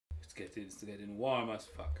getting warm as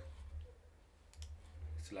fuck.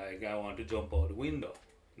 It's like I want to jump out the window.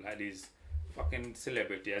 Like this fucking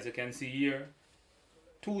celebrity. As you can see here,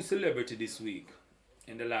 2 celebrities this week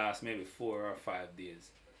in the last maybe 4 or 5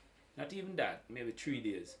 days. Not even that, maybe 3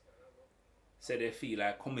 days. Said they feel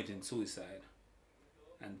like committing suicide.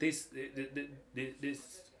 And this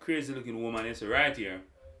crazy looking woman is right here.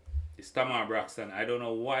 It's Tamar Braxton. I don't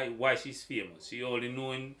know why she's famous. She's only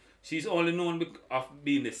known of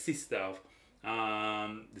being the sister of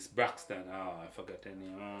this Braxton. I forgot her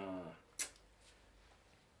name.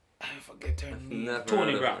 I forget her name.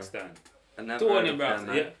 Tony Braxton. Tony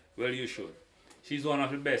Braxton. Yeah. Well, you should. She's one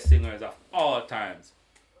of the best singers of all times.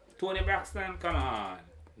 Tony Braxton, come on.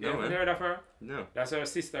 You ever heard of her? No. That's her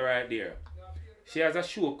sister right there. She has a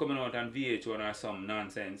show coming out on VH1 or some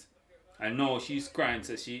nonsense. And now she's crying,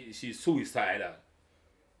 so she's suicidal.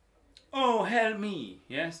 Oh, help me.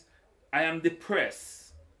 Yes. I am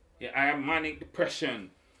depressed. Yeah, I have manic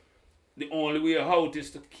depression. The only way out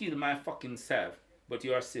is to kill my fucking self. But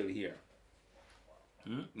you are still here.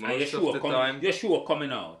 Most of the time. Your show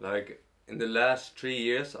coming out. Like, in the last 3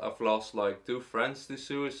 years, I've lost like 2 friends to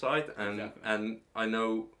suicide. And I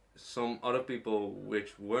know some other people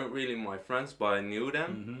which weren't really my friends, but I knew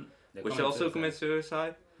them. Which also commit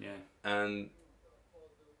suicide. Yeah. And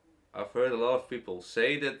I've heard a lot of people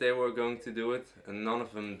say that they were going to do it and none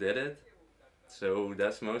of them did it. So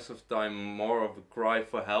that's most of the time more of a cry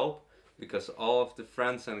for help, because all of the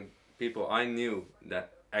friends and people I knew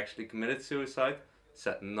that actually committed suicide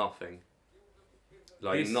said nothing.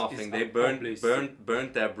 Like nothing. They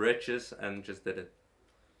burned their bridges and just did it.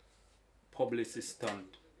 Publicist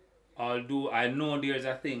stunt. Although I know there's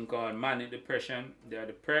a thing called manic depression. They are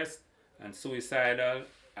depressed and suicidal.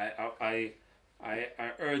 I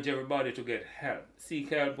urge everybody to get help. Seek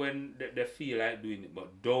help when they feel like doing it,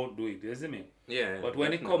 but don't do it, you see me? Yeah. But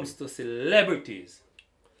when it comes to celebrities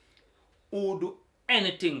who do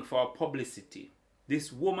anything for publicity,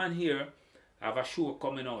 this woman here have a show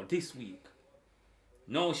coming out this week.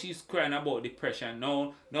 Now she's crying about depression.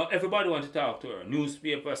 Now everybody wants to talk to her.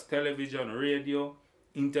 Newspapers, television, radio,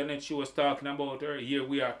 internet shows talking about her. Here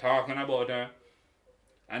we are talking about her.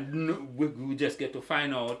 And we just get to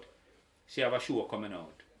find out she have a show coming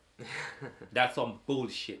out. That's some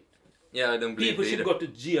bullshit. Yeah, I don't believe people should go to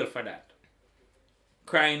jail for that.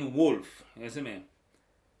 Crying wolf, you see me?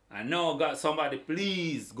 I know got somebody,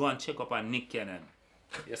 please go and check up on Nick Cannon.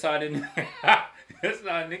 You saw the you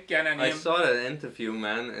saw Nick Cannon. I saw that interview,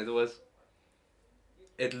 man.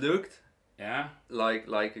 It looked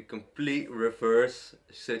like a complete reverse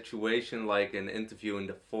situation, like an interview in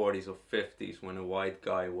the 40s or 50s when a white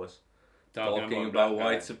guy was talking about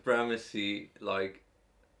white supremacy, like.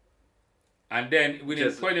 And then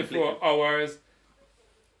within 24 hours,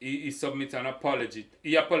 he submits an apology.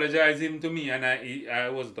 He apologized him to me, and I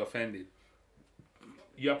wasn't offended.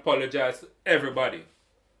 He apologized to everybody.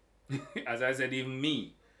 As I said, even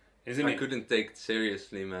me. Isn't it? I couldn't take it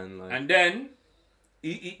seriously, man. Like. And then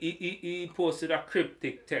he posted a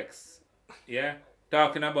cryptic text, yeah,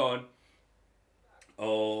 talking about,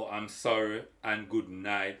 oh, I'm sorry and good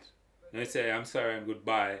night. And he say, I'm sorry and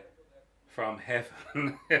goodbye from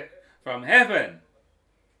heaven. From heaven.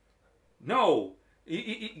 No.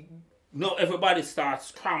 No, everybody starts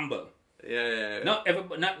scramble. Yeah.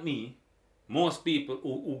 Not me. Most people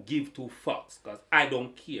who give 2 fucks, because I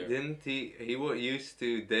don't care. Didn't he used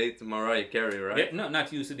to date Mariah Carey, right? Yeah, no,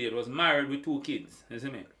 not used to date. Was married with 2 kids. You see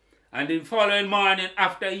me? And the following morning,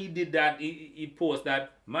 after he did that, he posted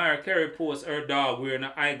that Mariah Carey posts her dog wearing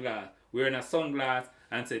an eyeglass, wearing a sunglass,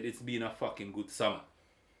 and said it's been a fucking good summer.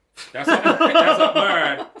 That's what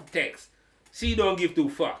Mariah text. She don't give 2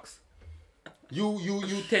 fucks. You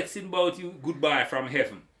texting about you goodbye from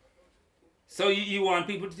heaven. So you want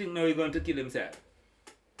people to think now you're going to kill himself.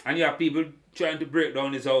 And you have people trying to break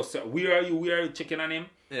down his house. Where are you checking on him?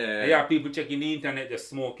 Yeah. And you have people checking the internet, just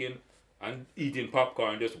smoking and eating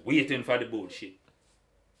popcorn, just waiting for the bullshit.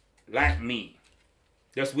 Like me.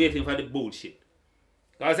 Just waiting for the bullshit.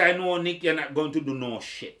 Because I know, Nick, you're not going to do no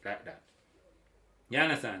shit like that. You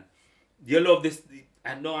understand? You love this,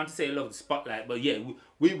 I don't want to say you love the spotlight, but yeah,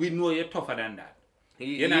 we know you're tougher than that.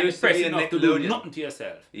 You're not depressed enough to do nothing to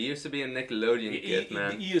yourself. He used to be a Nickelodeon kid,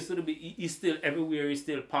 man. He used to be, he's still everywhere, he's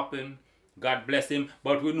still popping. God bless him.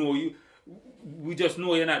 But we know we just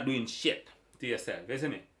know you're not doing shit to yourself,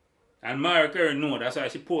 isn't it? And Mariah Carey know, that's why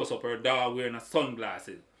she posts up her dog wearing her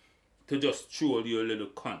sunglasses to just troll you a little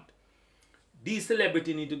cunt. These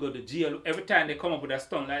celebrities need to go to jail. Every time they come up with a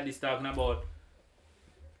stunt like this talking about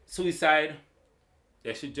suicide,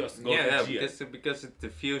 They should just go Yeah, to jail. because it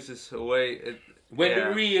diffuses away. When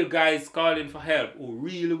the real guys calling for help, who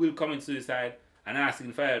really will commit suicide and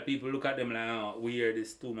asking for help, people look at them like, oh, weird,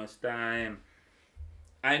 it's too much time.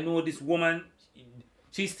 I know this woman,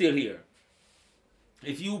 she's still here.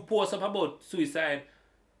 If you post up about suicide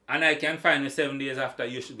and I can find you 7 days after,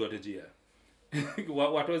 you should go to jail.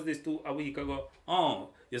 what was this a week ago? Oh,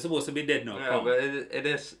 you're supposed to be dead now. Yeah, but it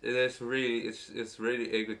is really it's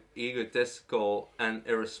really egotistical and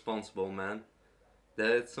irresponsible, man.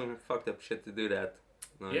 That's some fucked up shit to do that.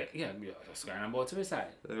 Like, yeah, just kind about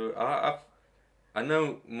suicide. I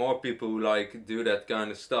know more people who like do that kind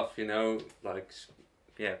of stuff, you know, like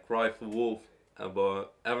cry for wolf.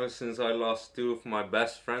 But ever since I lost 2 of my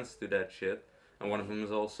best friends to that shit, and one of them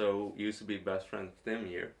is also used to be best friend with Tim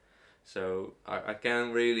here, so I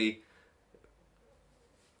can't really.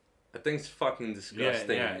 I think it's fucking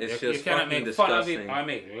disgusting. Yeah. It's you just cannot fucking make fun of disgusting. it or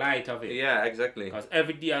make light of it. Yeah, exactly. Because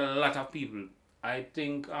every day a lot of people, I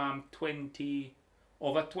think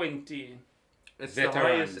over 20 It's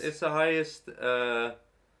veterans. the highest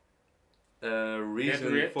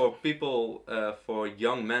reason for people for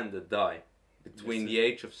young men that die between the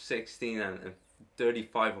age of 16 and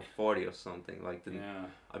 35 or 40 or something like that.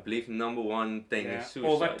 I believe number one thing is suicide.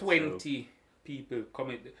 Over 20 people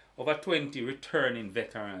over 20 returning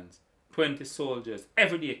veterans, 20 soldiers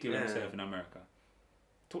every day kill themselves in America.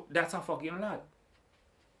 That's a fucking lot.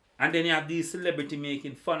 And then you have these celebrity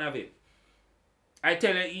making fun of it. I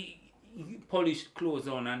tell you, he polish clothes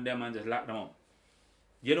on and them and just lock them up.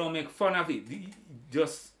 You don't make fun of it.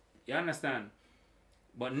 You understand?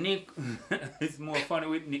 But Nick, it's more funny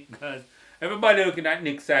with Nick because everybody looking at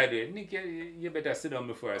Nick's side way. Nick, you better sit down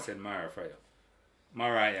before I send Mariah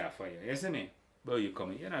for you. You see me? But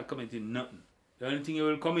you're not coming to nothing. The only thing you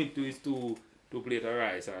will commit to is to plate of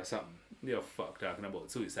rice or something. You're talking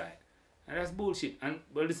about suicide. And that's bullshit.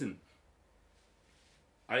 But listen,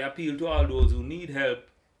 I appeal to all those who need help.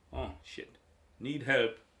 Need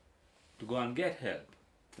help to go and get help.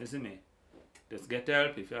 You see me? Just get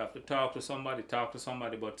help. If you have to talk to somebody, talk to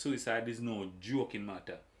somebody. But suicide is no joking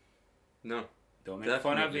matter. No. Don't make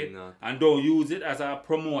fun of it. Not. And don't use it as a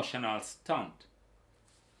promotional stunt.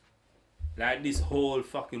 Like this whole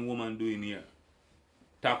fucking woman doing here.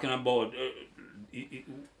 Talking about...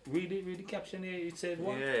 read the caption here. It said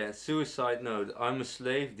what? Yeah, suicide note. I'm a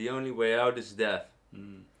slave. The only way out is death.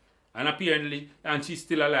 And apparently... And she's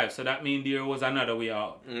still alive. So that means there was another way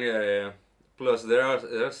out. Yeah. Plus,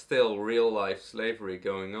 there's still real life slavery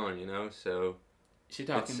going on, you know, so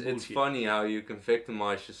it's funny how you can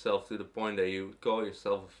victimize yourself to the point that you call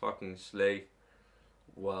yourself a fucking slave,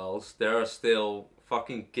 whilst there are still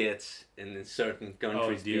fucking kids in certain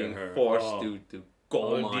countries being forced to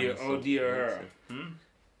coal mines. Oh dear her.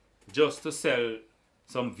 Just to sell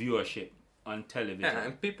some viewership on television. Yeah,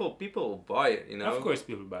 and people buy it, you know. Of course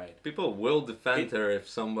people buy it. People will defend her if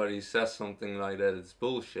somebody says something like that. It's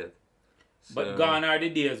bullshit. But gone are the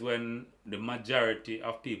days when the majority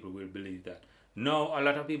of people will believe that. No, a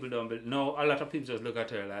lot of people don't believe. No, a lot of people just look at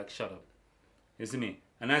her like, shut up. You see me?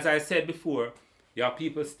 And as I said before, there are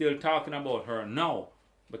people still talking about her now.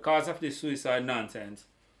 Because of this suicide nonsense,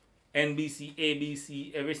 NBC,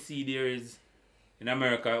 ABC, every series in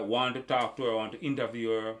America want to talk to her, want to interview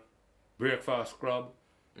her. Breakfast Club.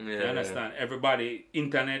 You understand? Everybody,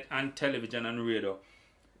 internet and television and radio,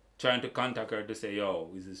 trying to contact her to say, yo,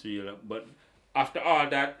 is this real? But after all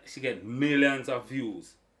that, she get millions of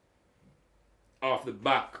views off the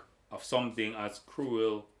back of something as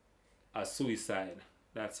cruel as suicide.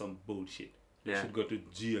 That's some bullshit. They should go to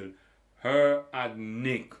jail. Her and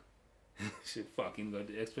Nick should fucking go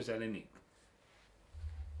to, especially Nick.